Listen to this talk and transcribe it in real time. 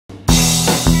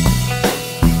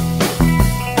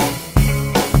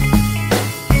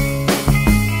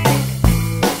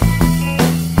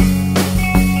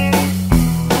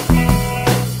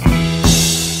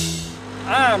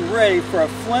for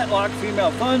a Flintlock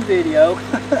female fun video.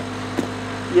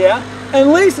 Yeah,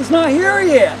 and Lisa's not here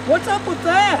yet. What's up with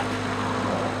that?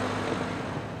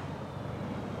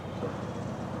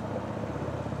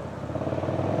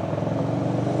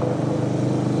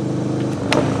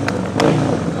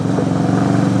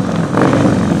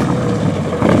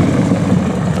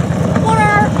 What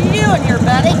are you doing here,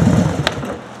 buddy?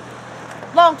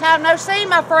 Long time no see,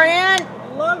 my friend. I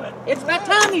love it. It's about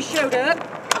time you showed up.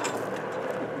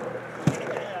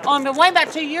 I've been waiting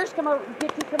about 2 years to come over and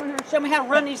get you come in here and show me how to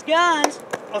run these guns.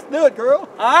 Let's do it, girl.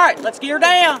 All right, let's gear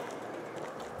down.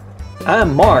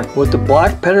 I'm Mark with the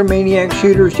Black Powder Maniac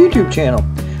Shooters YouTube channel.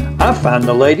 I find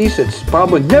the ladies that's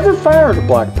probably never fired a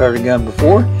black powder gun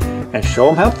before and show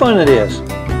them how fun it is.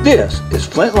 This is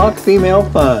Flintlock Female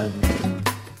Fun.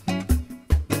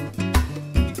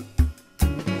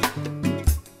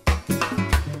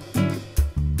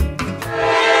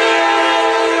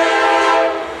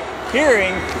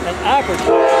 Hearing and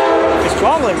aperture is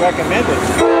strongly recommended.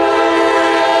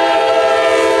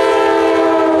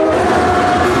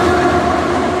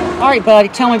 All right, buddy,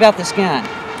 tell me about this gun.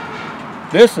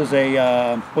 This is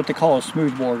a what they call a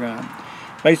smoothbore gun.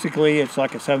 Basically, it's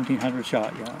like a 1700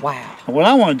 shotgun. Wow. And what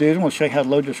I want to do is I want to show you how to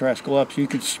load this rascal up so you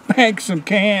can spank some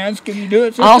cans. Can you do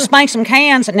it, sister? I'll spank some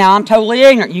cans. Now I'm totally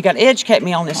ignorant. You got to educate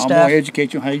me on this I'm stuff. going to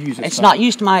educate you on how to use it. It's not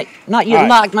used to my,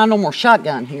 like my normal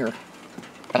shotgun here.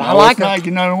 But No, I like it's her. not,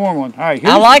 you're not a warm one. All right,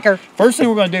 I like her. First thing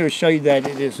we're going to do is show you that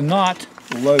it is not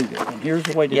loaded. And here's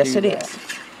the way to do that. Yes, it is.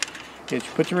 Is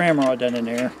you put your ramrod down in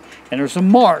there, and there's a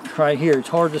mark right here. It's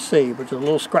hard to see, but there's a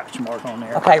little scratch mark on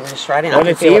there. Okay, just right in. When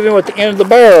it's even with the end of the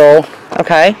barrel,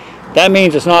 okay, that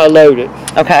means it's not loaded.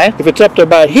 okay. If it's up to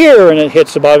about here and it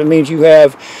hits the bottom, it means you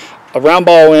have a round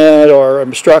ball in it or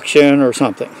obstruction or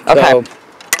something. Okay.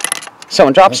 So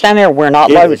when it drops down there, we're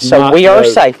not loaded, so we are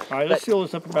safe. All right, let's seal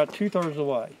this up about 2/3 of the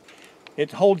way.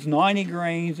 It holds 90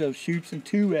 grains of shoots and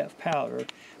 2F powder.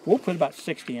 We'll put about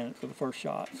 60 in it for the first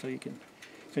shot, so you can,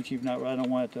 since you've not, I don't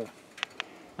want it to.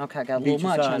 Okay, got a little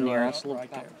much on there.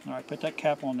 Right there. All right, put that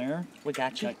cap on there. We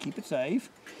got you. Gotta keep it safe.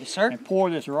 Yes, sir. And pour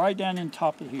this right down in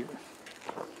top of here.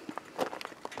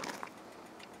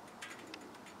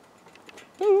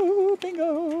 Ooh,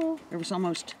 bingo! It was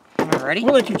almost. All right, ready?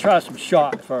 We'll let you try some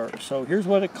shot first. So here's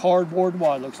what a cardboard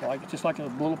wad looks like. It's just like a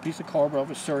little piece of cardboard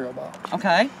of a cereal box.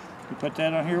 Okay. You put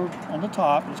that on here on the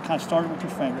top. Just kind of start it with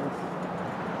your finger.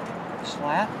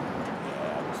 Slap.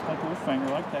 Yeah, just like a little finger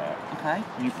like that. Okay.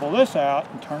 And you pull this out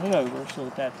and turn it over so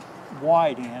that that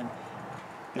wide end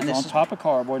is on top of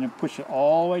cardboard and push it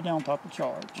all the way down top of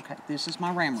charge. Okay, this is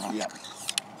my ramrod. Yep.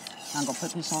 I'm going to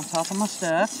put this on top of my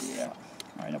stuff. Yeah. All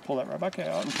right, now pull that right back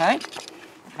out. Okay.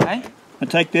 Okay. And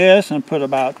take this and put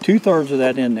about 2/3 of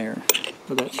that in there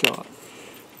for that shot.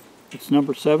 It's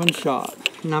number 7 shot.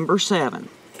 Number 7.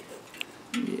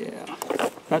 Yeah.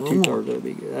 About 2/3 would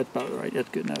be good. That's about right. That's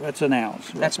good enough. That's an ounce.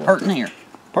 That's pert near.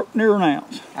 Pert near an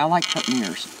ounce. I like pert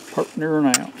nears. Pert near an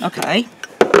ounce. Okay.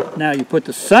 Now you put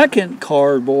the second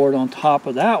cardboard on top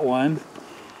of that one.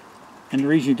 And the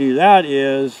reason you do that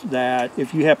is that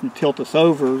if you happen to tilt this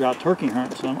over, out turkey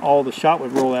hunting, all the shot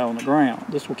would roll out on the ground.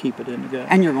 This will keep it in the gun.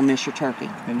 And you're going to miss your turkey.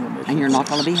 And you're not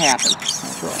going to be happy.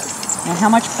 That's right. Now, how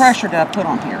much pressure do I put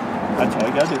on here? That's all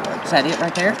you got to do right there. Is that it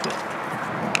right there? That's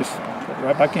it. Just put it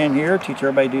right back in here. Teach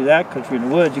everybody to do that because if you're in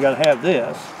the woods, you got to have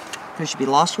this. Because you'd be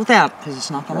lost without because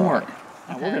it's not going to work.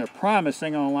 Now we're going to prime this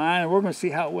thing online and we're going to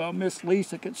see how well Miss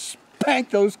Lisa can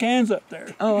spank those cans up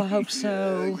there. Oh, I hope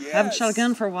so. Yes. I haven't shot a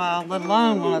gun for a while, let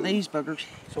alone one of these boogers.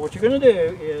 So what you're going to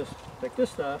do is take this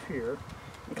stuff here.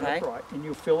 Okay. That's right. And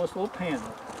you fill this little pan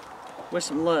up. With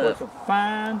some love. With some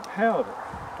fine powder.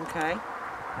 Okay.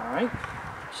 All right.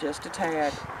 Just a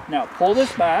tad. Now pull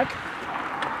this back.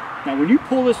 Now when you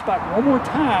pull this back one more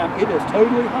time, it is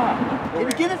totally hot. Can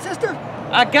you get it, sister?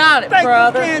 I got it, Thank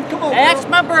brother. You, Come on, That's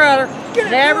my brother. Get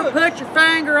it, Never put your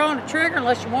finger on the trigger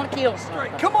unless you want to kill something.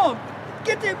 Right, come on.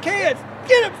 Get them cans.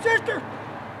 Get them, sister.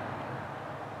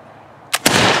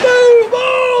 Boom!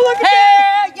 Oh, look at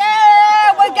that.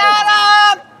 Yeah, we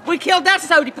got him. We killed that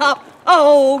sody pop.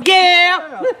 Oh,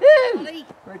 yeah. Woohoo. Ready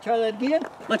to try that again?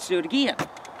 Let's do it again.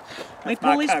 Let me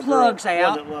pull these plugs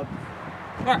out. All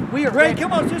right, we are ready.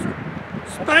 Come on, sister.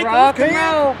 Spank rock those and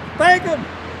roll. cans. Spank them.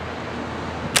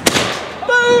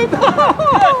 Boom!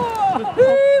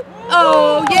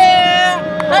 Oh,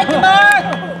 yeah. Thank you,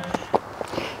 Mark.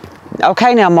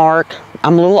 Okay, now, Mark.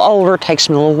 I'm a little older. It takes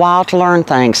me a little while to learn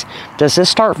things. Does this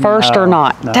start first or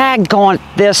not? No. Daggone,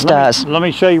 this does. Let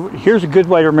me show you. Here's a good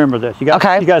way to remember this. You got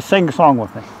to sing a song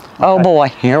with me. Oh, boy.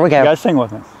 Here we go. You got to sing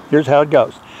with me. Here's how it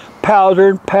goes.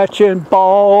 powder patching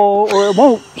ball, or it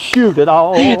won't shoot at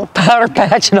all. Powder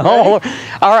patching all.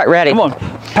 All right, ready. Come on.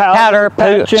 Powder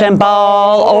patching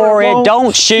ball, or it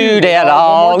don't shoot at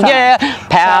all. Yeah,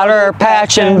 powder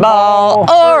patching ball,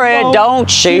 or it don't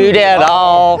shoot at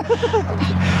all.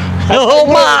 Oh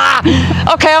my!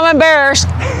 Okay, I'm embarrassed.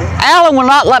 Alan will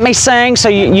not let me sing, so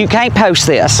you can't post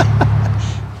this. Oh,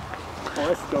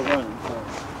 that's still running.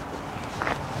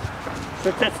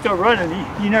 If that's still running,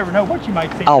 you never know what you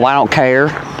might see. Oh, I don't care.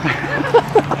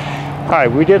 All right,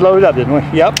 we did load it up, didn't we?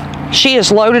 Yep. She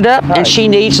is loaded up, and she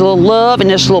needs a little love in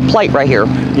this little plate right here.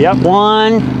 Yep.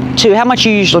 1, 2. How much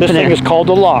you usually put in? This thing is called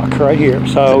the lock right here.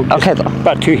 So okay,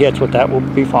 about 2 hits with that will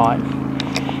be fine.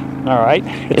 All right.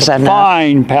 It's a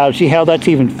fine powder. See how that's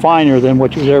even finer than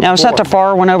what you was there before. Now, is that the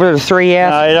far one over to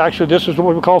 3F? Actually, this is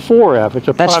what we call 4F. It's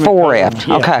a That's 4F.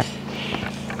 Yeah. Okay.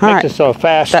 All right. This so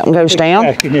fast. That one goes down.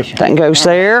 That one goes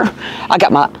there. I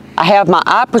have my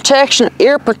eye protection,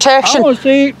 ear protection. I want to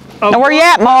see. Now, where you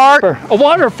at, Mark? A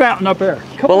water fountain up there.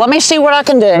 Well, let me see what I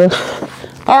can do.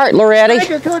 All right,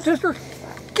 Loretti. Come on, sister.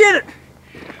 Get it.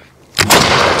 Boom!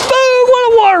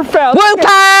 What a water fountain. Woo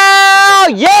pow!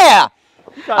 Yeah.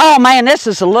 Oh man, this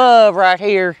is love right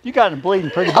here. You got it bleeding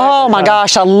pretty bad. Oh my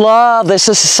gosh, I love this.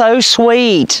 This is so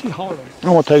sweet. I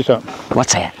want to tell you something.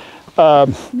 What's that?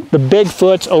 The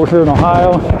Bigfoots over here in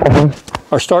Ohio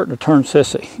are starting to turn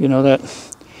sissy. You know that?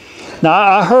 Now,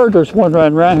 I heard there's one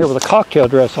running around here with a cocktail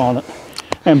dress on it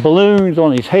and balloons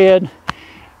on his head.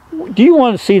 Do you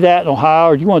want to see that in Ohio,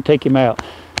 or do you want to take him out?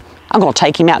 I'm going to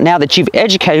take him out now that you've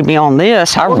educated me on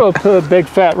this. We're going to put a big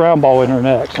fat round ball in there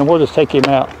next, and we'll just take him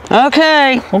out.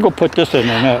 Okay. We're going to put this in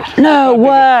there next. No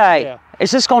way. Yeah.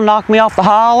 Is this going to knock me off the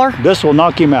holler? This will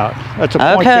knock him out. That's a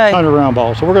 .600 round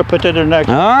ball, so we're going to put that in next.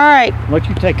 All right. Let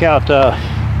you take out all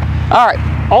right.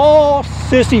 all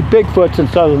sissy Bigfoots in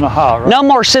southern Ohio, right? No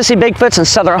more sissy Bigfoots in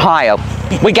southern Ohio.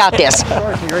 We got this.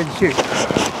 Ready to shoot.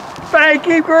 Thank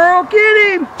you, girl.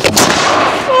 Get him.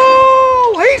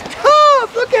 Oh, he's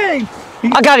tough. Look at him.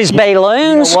 I got his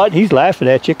balloons. You know what? He's laughing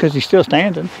at you because he's still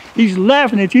standing. He's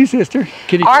laughing at you, sister.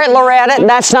 All right, Loretta,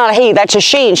 that's not a he, that's a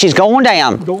she, and she's going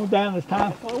down. Going down this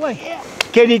time. Oh, wait.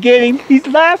 Can you get him? He's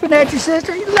laughing at you,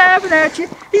 sister. He's laughing at you.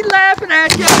 He's laughing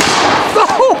at you.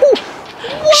 Oh,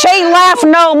 she ain't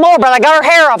laughing no more, but I got her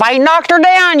hair off. I ain't knocked her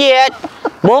down yet.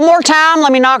 One more time,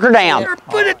 let me knock her down.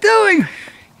 Put it to him.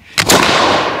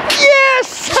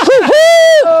 Yes!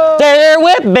 There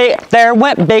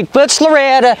went Bigfoot's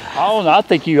Loretta. Oh, I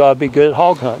think you ought to be good at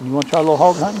hog hunting. You want to try a little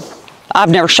hog hunting? I've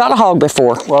never shot a hog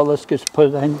before. Well, let's just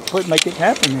make it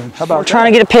happen then. How about We're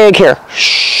trying to get a pig here.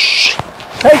 Shh.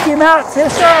 Take him out,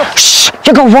 sister. Shh.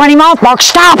 You're going to run him off, Mark.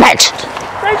 Stop it.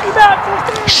 Take him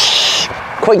out, sister. Shh.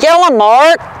 Quit yelling,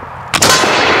 Mark.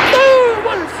 Boom,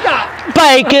 what a shot.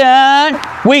 Bacon.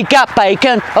 We got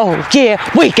bacon. Oh, yeah.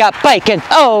 We got bacon.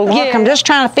 Oh, yeah. I'm just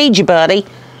trying to feed you, buddy.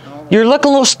 You're looking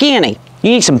a little skinny.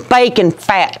 You need some bacon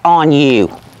fat on you.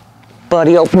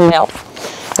 Buddy, open mouth.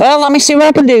 Well, let me see what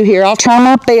I can do here. I'll try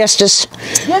my bestest.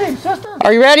 Get him, sister.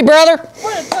 Are you ready, brother? Put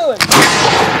it to it.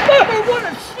 Oh, what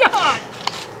a shot.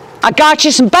 I got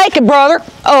you some bacon, brother.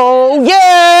 Oh,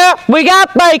 yeah. We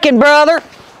got bacon, brother.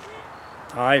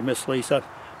 All right, Miss Lisa.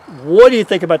 What do you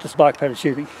think about this black powder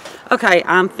shooting? Okay,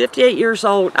 I'm 58 years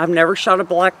old. I've never shot a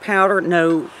black powder.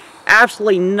 Know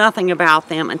absolutely nothing about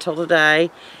them until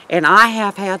today. And I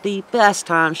have had the best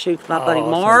time shooting with my buddy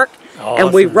Mark.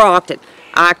 And we rocked it.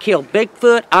 I killed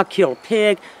Bigfoot. I killed a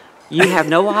pig. You have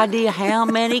no idea how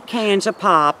many cans of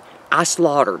pop I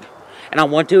slaughtered. And I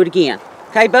want to do it again.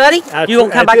 Okay, buddy? You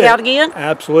want to come back out again?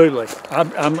 Absolutely.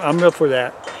 I'm up for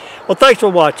that. Well, thanks for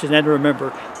watching. And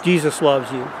remember, Jesus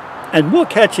loves you. And we'll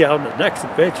catch you on the next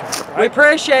adventure. Right? We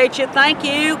appreciate you. Thank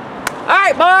you. All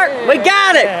right, Mark. We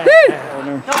got it. Woo.